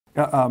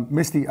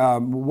Misty,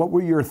 what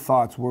were your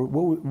thoughts?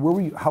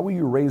 How were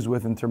you raised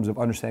with in terms of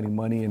understanding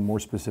money and more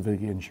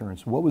specifically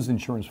insurance? What was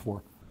insurance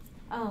for?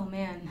 Oh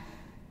man,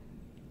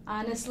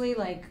 honestly,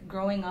 like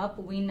growing up,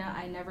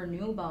 I never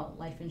knew about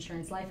life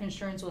insurance. Life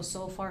insurance was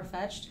so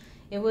far-fetched.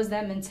 It was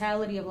that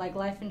mentality of like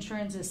life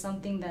insurance is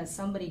something that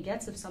somebody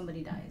gets if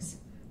somebody dies.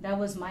 That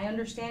was my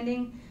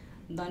understanding,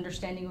 the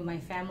understanding of my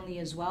family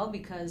as well,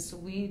 because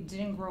we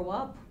didn't grow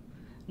up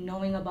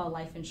knowing about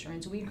life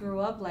insurance. We grew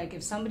up like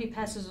if somebody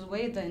passes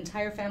away, the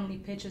entire family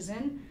pitches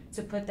in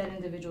to put that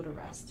individual to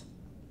rest.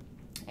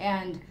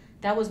 And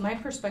that was my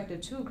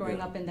perspective too, growing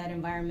up in that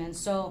environment.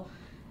 So,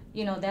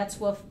 you know, that's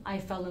what I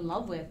fell in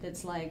love with.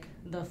 It's like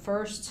the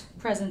first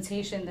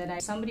presentation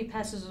that somebody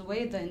passes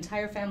away, the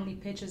entire family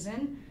pitches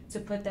in to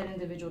put that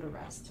individual to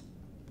rest.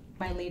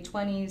 My late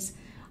 20s,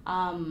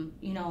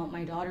 you know,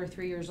 my daughter,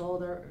 3 years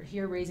old, are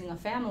here raising a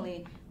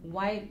family.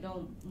 Why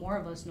don't more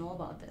of us know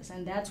about this?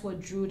 And that's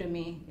what drew to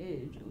me.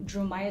 It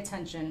drew my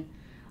attention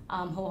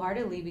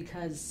wholeheartedly,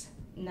 because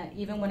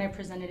even when I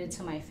presented it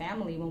to my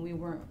family, when we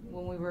were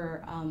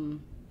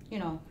you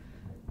know,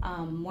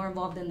 more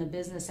involved in the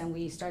business and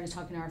we started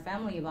talking to our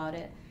family about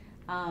it,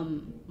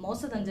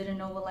 most of them didn't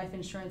know what life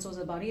insurance was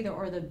about either,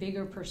 or the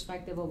bigger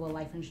perspective of what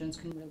life insurance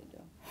can really do.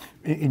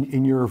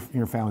 In your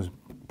family's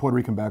Puerto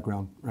Rican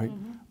background, right?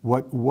 Mm-hmm.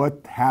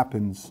 What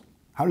happens?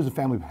 How does the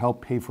family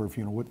help pay for a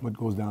funeral? What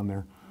goes down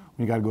there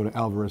when you got to go to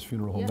Alvarez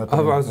Funeral Home? Yeah.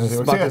 I was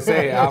just about to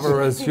say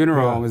Alvarez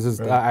Funeral Home is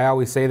just. Right. I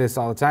always say this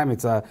all the time.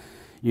 It's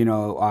you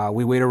know,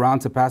 we wait around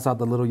to pass out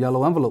the little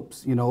yellow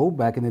envelopes. You know,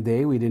 back in the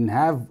day, we didn't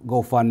have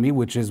GoFundMe,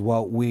 which is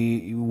what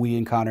we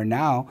encounter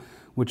now,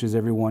 which is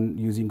everyone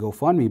using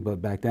GoFundMe.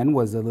 But back then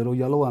was the little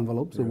yellow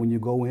envelopes, and when you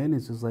go in,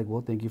 it's just like,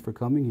 well, thank you for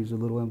coming. Here's a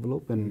little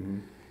envelope, and. Mm-hmm.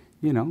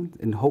 You know,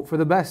 and hope for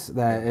the best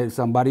that if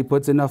somebody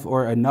puts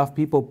enough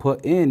people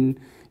put in,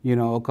 you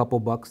know, a couple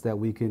bucks that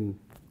we can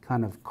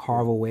kind of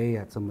carve away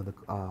at some of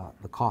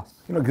the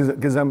costs. You know,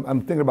 because I'm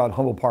thinking about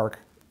Humboldt Park.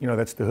 You know,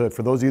 that's the hood.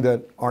 For those of you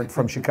that aren't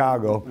from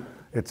Chicago,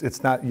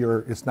 it's not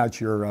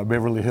your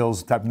Beverly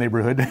Hills type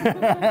neighborhood.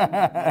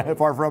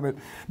 Far from it.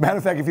 Matter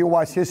of fact, if you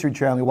watch History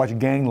Channel, you watch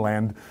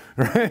Gangland,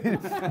 right?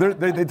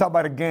 they talk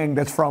about a gang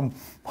that's from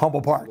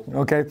Humboldt Park.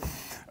 Okay,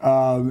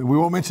 we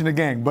won't mention the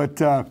gang, but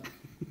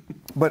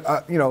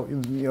you know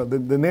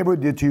the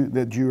neighborhood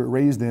that you were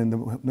raised in, the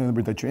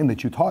neighborhood that you're in,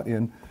 that you taught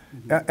in,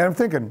 mm-hmm.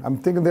 And I'm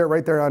thinking there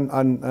right there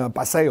on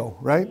Paseo,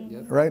 right?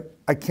 Yep. Right.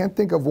 I can't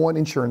think of one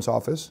insurance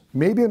office.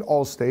 Maybe an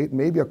Allstate,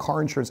 maybe a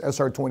car insurance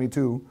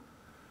SR22.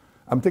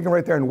 I'm thinking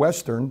right there in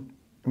Western,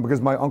 because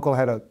my uncle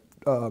had a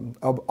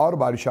auto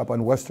body shop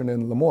on Western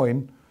in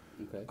Lemoyne.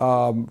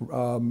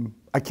 Okay.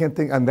 I can't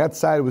think. On that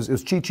side it was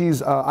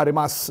Chi-Chi's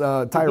Además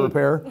tire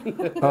repair,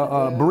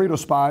 burrito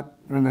spot,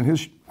 and then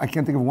I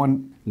can't think of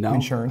one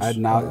insurance.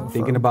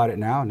 Thinking about it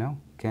now, no.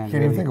 Can't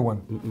even think of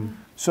one. Mm-mm.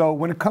 So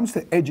when it comes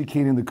to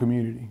educating the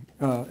community,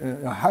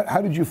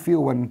 how did you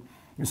feel when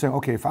you're saying,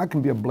 okay, if I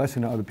can be a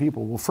blessing to other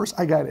people, well, first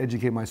I got to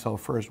educate myself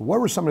first. What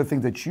were some of the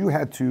things that you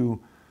had to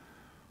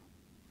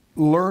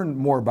learn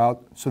more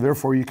about, so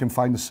therefore you can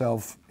find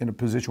yourself in a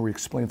position where you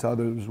explain to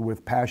others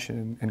with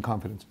passion and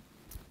confidence?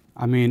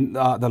 I mean,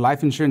 the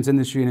life insurance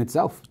industry in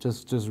itself,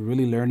 just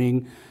really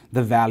learning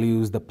the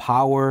values, the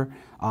power,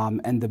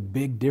 and the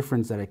big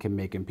difference that it can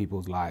make in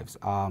people's lives.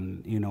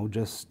 You know,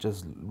 just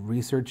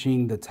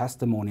researching the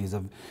testimonies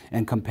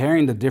and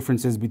comparing the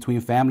differences between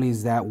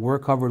families that were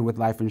covered with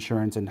life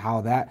insurance and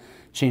how that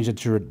changed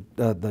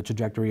the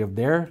trajectory of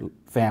their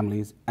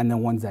families, and the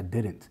ones that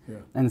didn't. Yeah.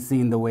 And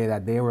seeing the way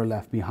that they were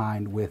left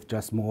behind with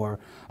just more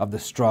of the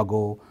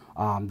struggle,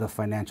 the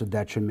financial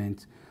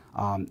detriment,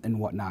 and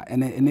whatnot.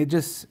 And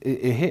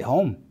it hit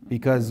home,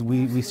 because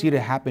we see it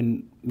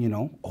happen, you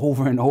know,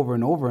 over and over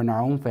and over in our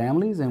own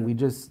families, and we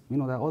just, you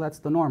know, that's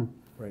the norm.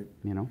 Right.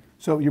 You know.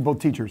 So you're both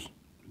teachers.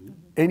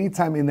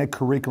 Anytime in that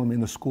curriculum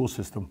in the school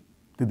system,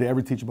 did they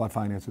ever teach about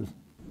finances?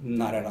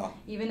 Not at all.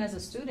 Even as a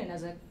student,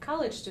 as a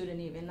college student,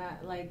 even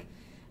not like.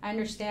 I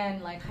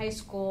understand, like high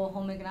school,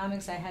 home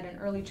economics. I had an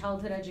early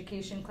childhood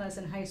education class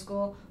in high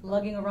school,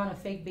 lugging around a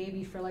fake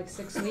baby for like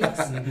 6 weeks.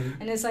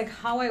 And it's like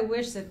how I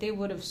wish that they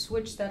would have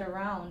switched that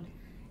around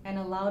and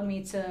allowed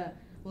me to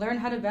learn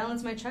how to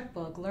balance my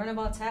checkbook, learn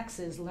about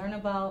taxes, learn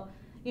about,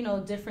 you know,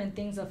 different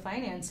things of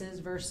finances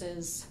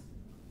versus,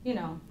 you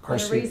know, how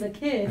to raise a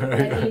kid,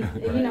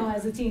 you know,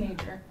 as a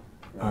teenager.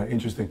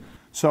 Interesting.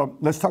 So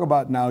let's talk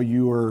about now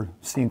you're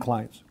seeing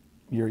clients.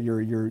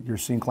 You're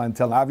seeing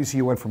clientele. Obviously,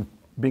 you went from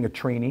being a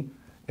trainee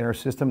in our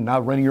system, now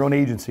running your own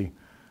agency,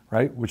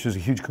 right? Which is a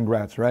huge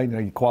congrats, right? You know,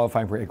 you're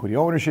qualifying for equity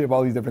ownership,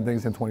 all these different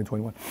things in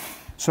 2021.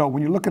 So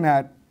when you're looking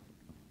at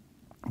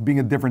being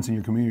a difference in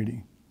your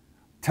community,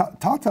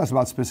 talk to us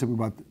about specifically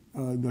about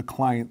the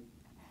client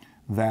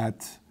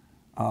that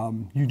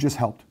you just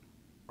helped,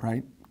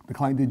 right? The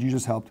client that you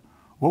just helped.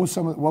 What was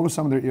some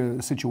of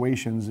their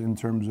situations in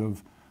terms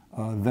of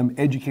them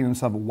educating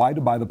themselves why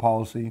to buy the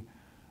policy,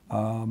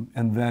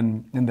 and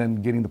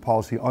then getting the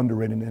policy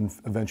underwritten and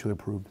eventually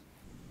approved?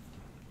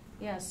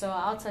 Yeah, so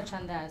I'll touch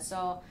on that.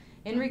 So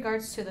in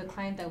regards to the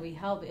client that we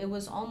helped, it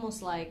was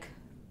almost like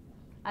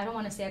I don't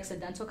want to say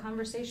accidental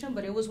conversation,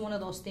 but it was one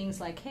of those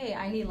things like, hey,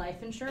 I need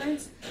life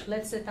insurance.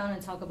 Let's sit down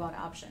and talk about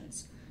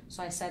options.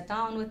 So I sat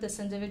down with this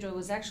individual. It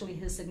was actually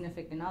his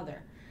significant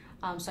other.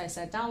 So I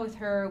sat down with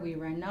her, we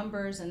ran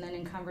numbers, and then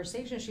in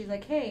conversation, she's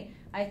like, hey,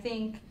 I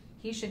think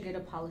he should get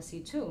a policy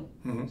too.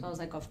 So I was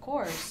like, of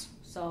course.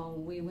 So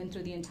we went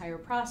through the entire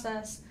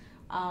process,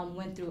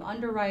 went through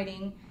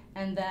underwriting,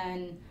 and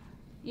then,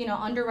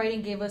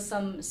 underwriting gave us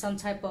some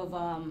type of,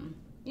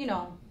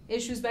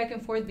 issues back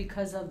and forth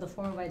because of the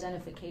form of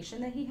identification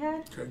that he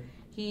had. Okay.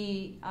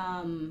 He,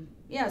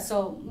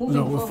 so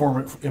moving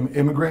forward. Former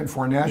immigrant,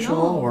 foreign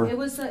national, or it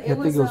was. I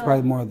think it was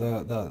probably more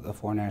the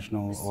foreign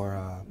national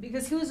or.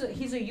 Because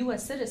he's a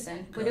U.S.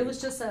 citizen, but it was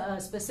just a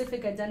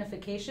specific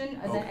identification,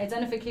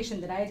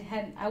 identification that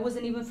I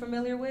wasn't even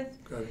familiar with.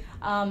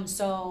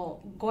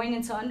 So going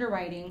into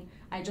underwriting,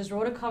 I just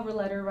wrote a cover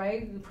letter,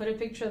 right? We put a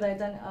picture of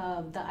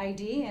the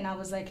ID, and I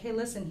was like, hey,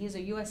 listen, he's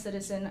a U.S.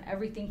 citizen,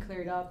 everything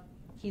cleared up.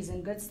 He's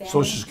in good standing.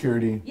 Social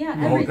Security. Yeah,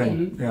 the whole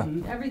everything.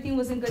 thing. Yeah. Everything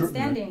was in good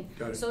standing.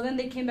 Got it. So then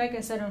they came back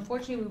and said,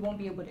 unfortunately, we won't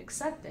be able to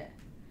accept it.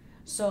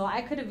 So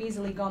I could have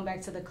easily gone back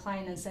to the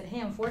client and said,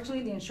 hey,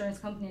 unfortunately, the insurance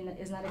company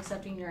is not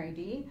accepting your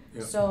ID.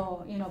 Yeah.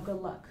 So,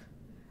 good luck.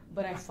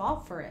 But I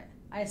fought for it.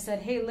 I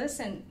said, hey,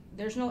 listen,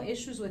 there's no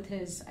issues with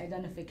his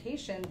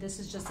identification. This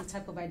is just the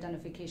type of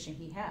identification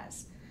he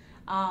has.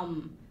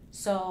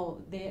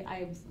 So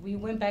we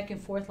went back and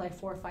forth like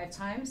 4 or 5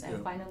 times,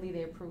 and finally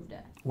they approved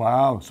it.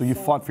 Wow. So you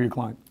fought for your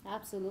client.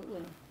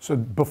 Absolutely. So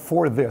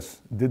before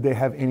this, did they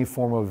have any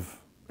form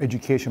of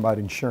education about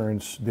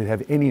insurance? Did they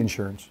have any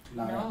insurance?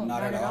 No,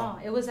 not at all.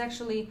 It was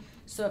actually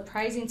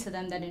surprising to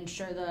them that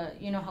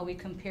how we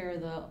compare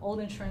the old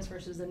insurance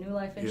versus the new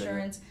life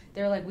insurance.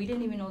 They're like, we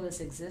didn't even know this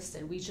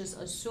existed. We just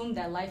assumed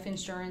that life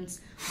insurance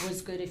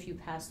was good if you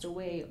passed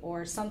away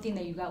or something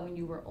that you got when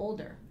you were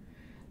older.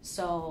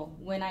 So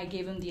when I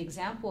gave him the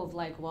example of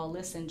like, well,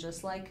 listen,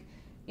 just like,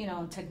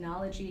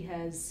 technology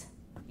has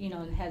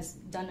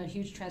done a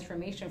huge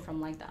transformation from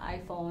like the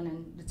iPhone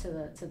and to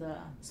the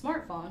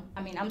smartphone.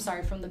 I mean, I'm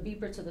sorry, from the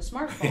beeper to the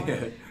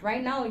smartphone.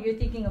 Right now, you're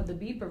thinking of the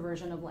beeper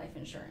version of life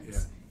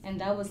insurance,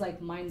 and that was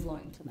like mind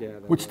blowing to them.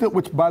 Yeah,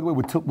 which by the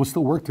way will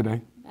still work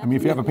today. Absolutely. I mean,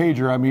 if you have a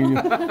pager,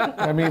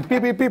 I mean,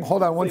 beep beep beep.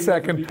 Hold on one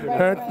second.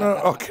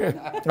 Okay,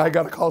 I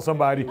got to call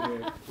somebody.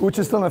 Which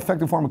is still an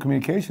effective form of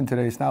communication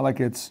today. It's not like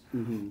it's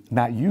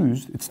not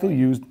used. It's still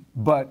used,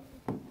 but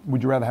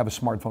would you rather have a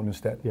smartphone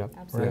instead? Yeah.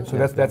 Right? So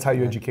that's how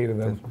you educated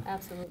them.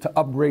 Absolutely. To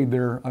upgrade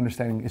their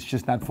understanding. It's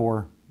just not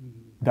for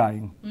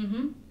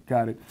dying.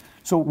 Got it.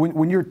 So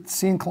when you're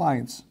seeing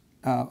clients,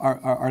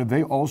 are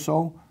they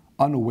also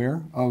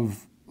unaware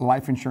of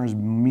life insurance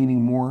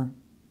meaning more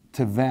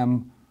to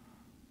them,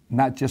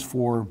 not just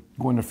for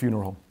going to a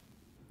funeral home?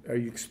 Are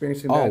you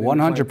experiencing that? Oh,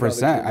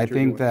 100%. I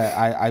think that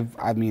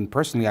I mean,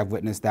 personally, I've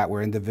witnessed that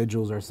where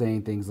individuals are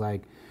saying things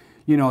like,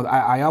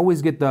 I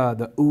always get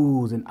the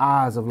oohs and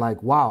ahs of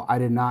like, wow, I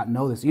did not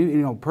know this.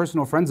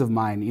 Personal friends of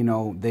mine,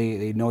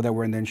 they know that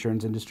we're in the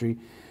insurance industry,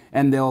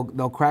 and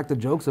they'll crack the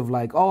jokes of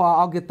like, oh,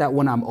 I'll get that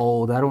when I'm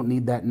old. I don't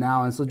need that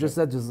now. And so just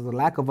the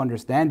lack of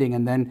understanding.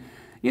 And then,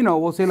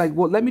 we'll say like,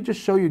 well, let me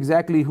just show you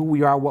exactly who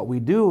we are, what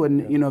we do.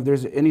 And, if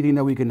there's anything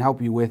that we can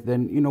help you with,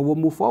 then, we'll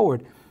move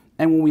forward.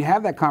 And when we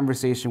have that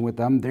conversation with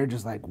them, they're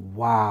just like,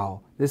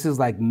 wow, this is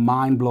like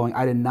mind blowing.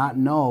 I did not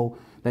know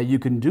that you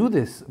can do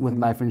this with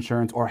life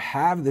insurance or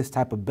have this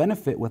type of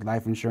benefit with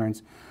life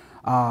insurance,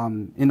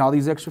 and all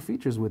these extra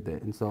features with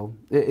it. And so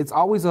it's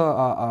always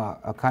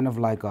a kind of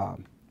like a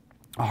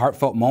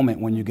heartfelt moment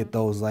when you get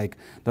those like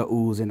the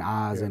oohs and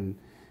ahs and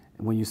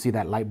when you see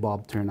that light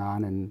bulb turn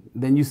on, and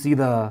then you see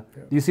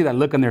you see that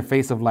look on their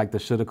face of like the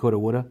shoulda, coulda,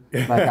 woulda.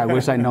 Like, I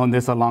wish I'd known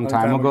this a long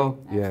time ago.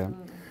 Yeah.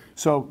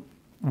 So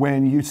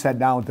when you sat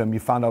down with them, you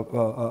found out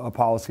a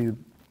policy,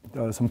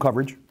 some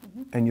coverage,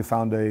 and you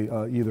found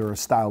either a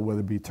style,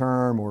 whether it be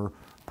term or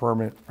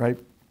permanent, right?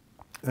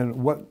 And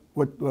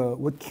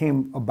what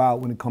came about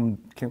when it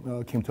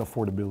came to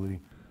affordability?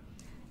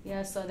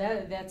 Yeah, so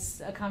that's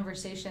a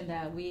conversation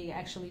that we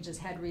actually just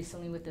had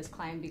recently with this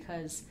client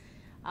because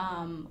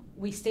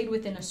we stayed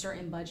within a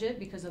certain budget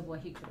because of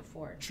what he could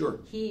afford. Sure.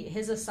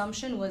 His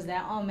assumption was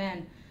that, oh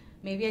man,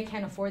 maybe I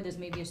can't afford this,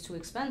 maybe it's too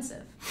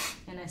expensive.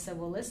 And I said,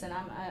 well, listen,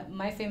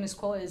 my famous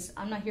quote is,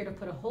 I'm not here to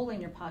put a hole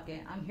in your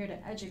pocket. I'm here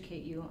to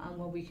educate you on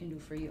what we can do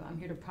for you. I'm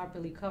here to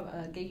properly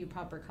get you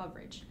proper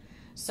coverage.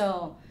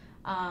 So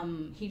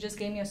he just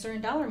gave me a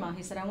certain dollar amount.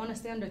 He said, I want to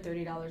stay under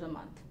 $30 a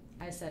month.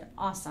 I said,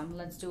 awesome,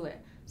 let's do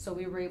it. So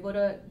we were able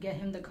to get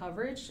him the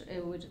coverage.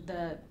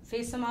 The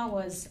face amount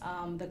was,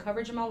 the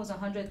coverage amount was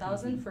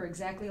 $100,000 for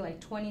exactly like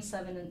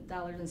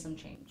 $27 and some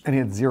change. And he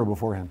had zero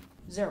beforehand?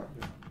 Zero.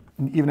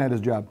 Even at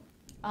his job?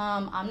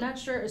 I'm not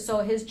sure. So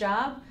his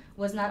job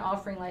was not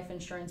offering life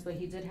insurance, but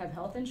he did have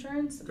health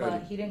insurance,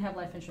 but he didn't have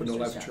life insurance. But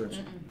no life insurance.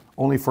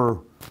 Only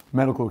for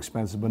medical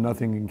expenses, but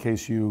nothing in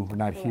case you were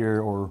not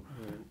here or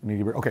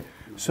need to. Okay.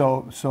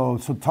 So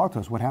talk to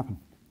us. What happened?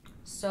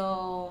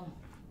 So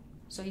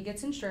he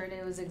gets insured.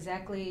 It was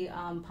exactly,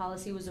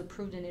 policy was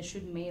approved and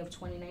issued May of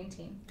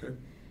 2019. Okay.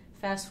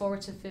 Fast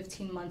forward to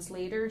 15 months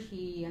later,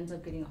 he ends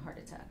up getting a heart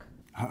attack.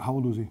 How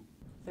old was he?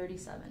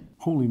 37.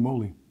 Holy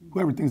moly.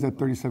 Whoever thinks that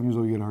 37 years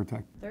old you get a heart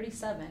attack.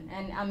 37.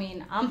 And I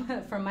mean, I'm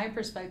from my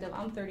perspective,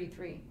 I'm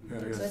 33. Yeah,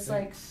 so it's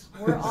like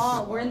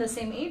we're in the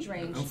same age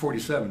range. I'm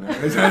 47 now.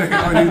 What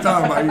are you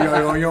talking about? You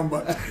got it on young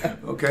butt.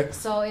 Okay.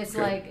 So it's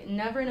like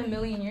never in a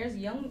million years,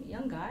 young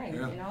guy,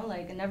 Yeah. you know,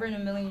 like never in a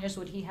million years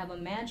would he have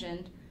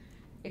imagined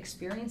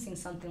experiencing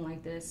something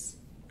like this,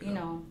 you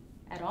know,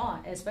 at all,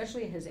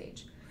 especially at his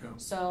age. Yeah.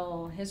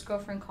 So his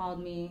girlfriend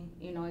called me,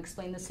 you know,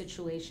 explained the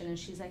situation, and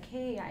she's like,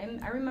 hey,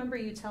 I remember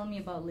you telling me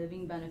about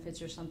living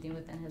benefits or something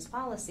within his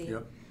policy.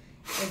 Yep.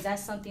 Is that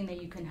something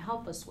that you can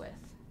help us with?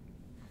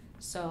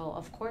 So,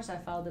 of course, I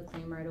filed the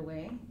claim right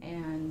away,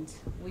 and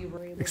we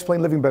were able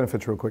Explain living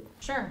benefits real quick.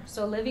 Sure.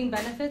 So living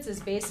benefits is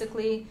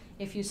basically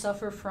if you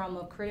suffer from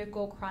a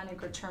critical,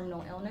 chronic, or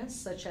terminal illness,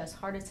 such as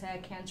heart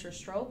attack, cancer,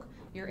 stroke,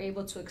 you're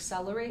able to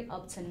accelerate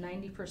up to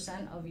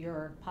 90% of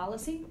your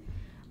policy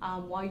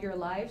while you're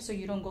alive, so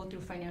you don't go through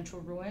financial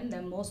ruin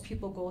that most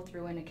people go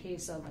through in a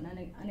case of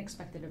an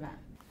unexpected event.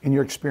 In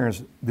your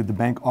experience, did the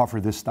bank offer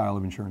this style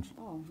of insurance?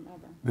 Oh,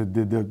 never.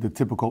 The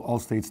typical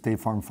Allstate, State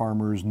Farm,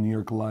 Farmers, New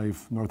York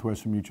Life,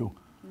 Northwestern Mutual?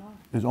 No.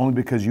 It's only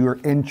because your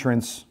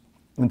entrance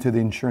into the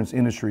insurance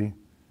industry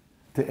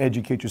to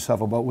educate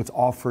yourself about what's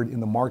offered in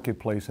the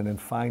marketplace and then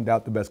find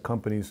out the best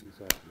companies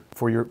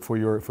for your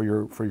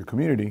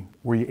community,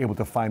 were you able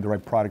to find the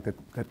right product that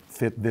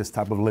fit this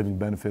type of living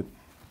benefit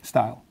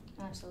style.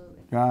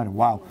 Absolutely. Got it.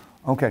 Wow.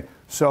 Okay.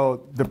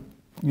 So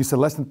you said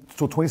less than,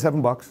 so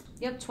 $27.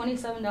 Yep,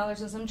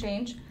 $27 and some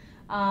change.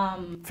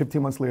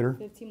 15 months later.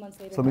 15 months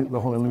later. So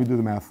hold on, let me do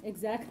the math.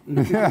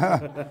 Exactly.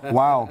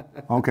 Wow.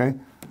 Okay.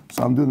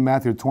 So I'm doing the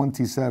math here.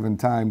 27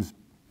 times,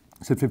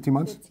 you said 15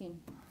 months? 15.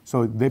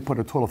 So they put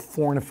a total of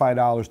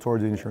 $405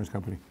 towards the insurance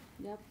company.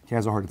 Yep. He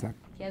has a heart attack.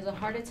 He has a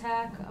heart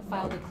attack. I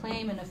filed a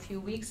claim in a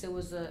few weeks. It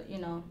was you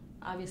know,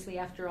 obviously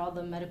after all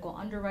the medical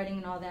underwriting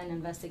and all that, and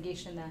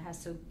investigation that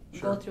has to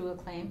go through a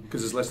claim.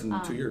 Because it's less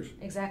than 2 years.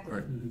 Exactly.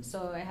 Right.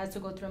 So it has to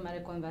go through a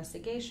medical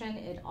investigation.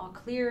 It all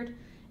cleared,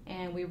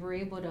 and we were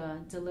able to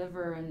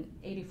deliver an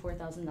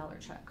 $84,000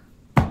 check.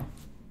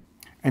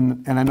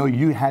 And I know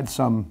you had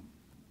some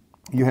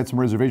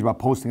reservation about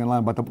posting online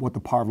about what the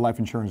power of life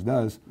insurance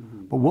does.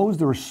 Mm-hmm. But what was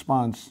the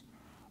response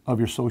of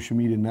your social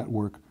media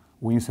network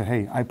when you said,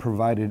 "Hey, I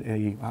provided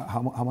a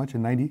how much, a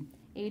 90?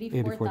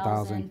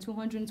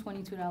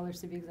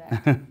 $84,222 to be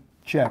exact.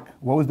 Check."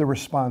 What was the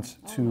response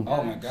to?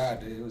 Oh my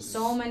God, it was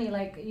so many.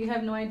 Like, you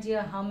have no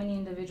idea how many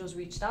individuals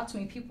reached out to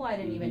me. People I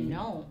didn't even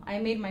know. I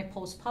made my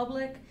post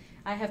public.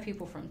 I have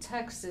people from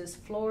Texas,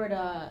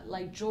 Florida,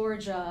 like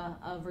Georgia,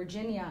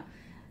 Virginia.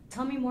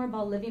 Tell me more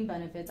about living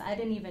benefits. I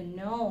didn't even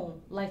know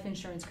life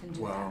insurance can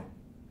do that.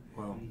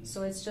 Wow.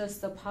 So it's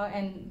just the power.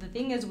 And the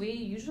thing is,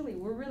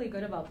 we're really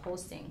good about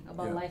posting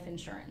about life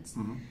insurance.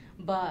 Mm-hmm.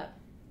 But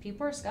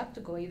people are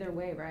skeptical either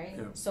way, right?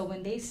 Yeah. So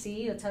when they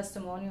see a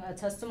testimony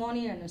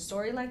and a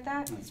story like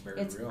that, it's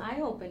real.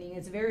 Eye-opening.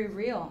 It's very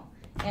real.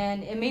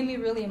 And it made me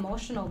really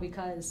emotional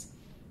because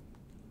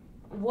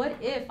what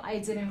if I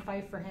didn't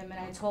fight for him and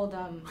I told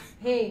them,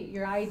 hey,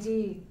 your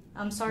ID,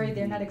 I'm sorry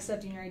they're not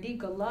accepting your ID,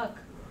 good luck.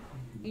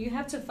 You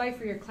have to fight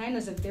for your client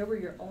as if they were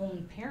your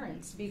own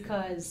parents,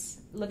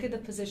 because look at the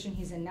position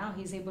he's in now.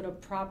 He's able to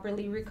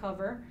properly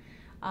recover,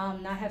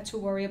 not have to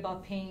worry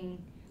about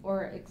paying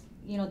or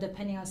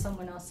depending on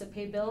someone else to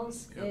pay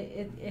bills. Yep.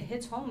 It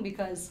hits home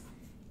because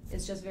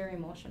it's just very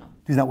emotional.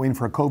 He's not waiting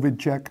for a COVID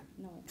check,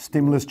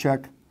 stimulus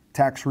check,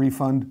 tax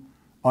refund,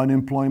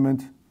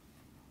 unemployment,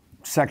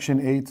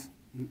 Section 8,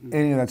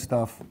 any of that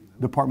stuff,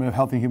 Department of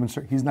Health and Human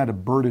Services. He's not a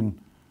burden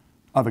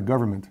of the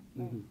government,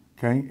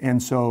 okay?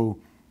 And so,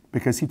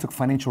 because he took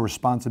financial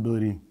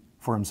responsibility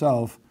for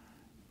himself,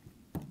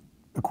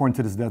 according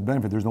to this death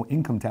benefit, there's no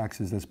income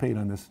taxes that's paid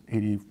on this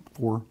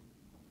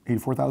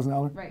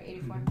 $84,000? Right,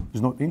 84.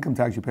 There's no income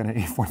tax you pay on an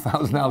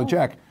 $84,000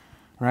 check,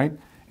 right?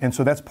 And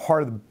so that's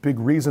part of the big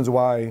reasons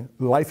why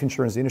the life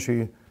insurance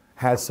industry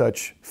has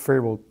such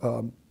favorable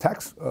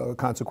tax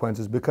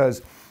consequences,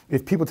 because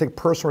if people take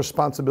personal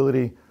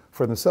responsibility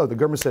for themselves, the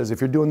government says, if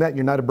you're doing that,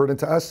 you're not a burden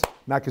to us,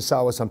 knock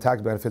yourself with some tax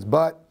benefits,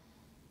 but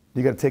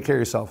you got to take care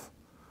of yourself.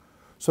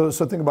 So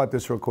think about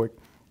this real quick.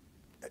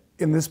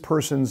 In this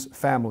person's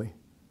family,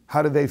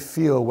 how do they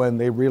feel when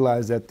they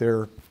realize that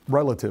their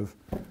relative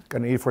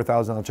got an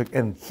 $84,000 check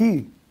and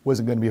he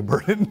wasn't going to be a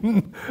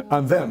burden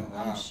on them?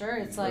 I'm sure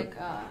it's like,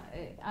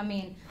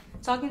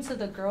 talking to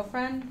the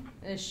girlfriend,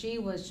 she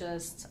was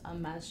just a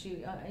mess.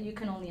 You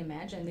can only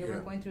imagine. They were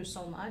going through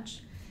so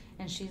much.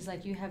 And she's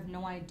like, you have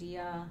no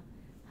idea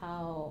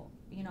how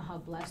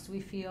blessed we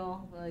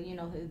feel.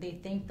 They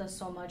thanked us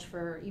so much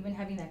for even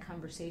having that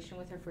conversation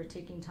with her, for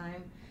taking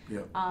time.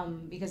 Yep.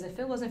 Because if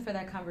it wasn't for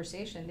that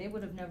conversation, they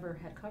would have never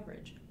had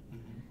coverage.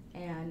 Mm-hmm.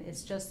 And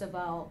it's just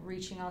about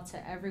reaching out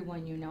to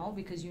everyone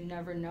because you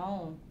never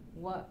know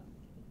what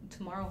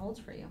tomorrow holds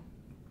for you.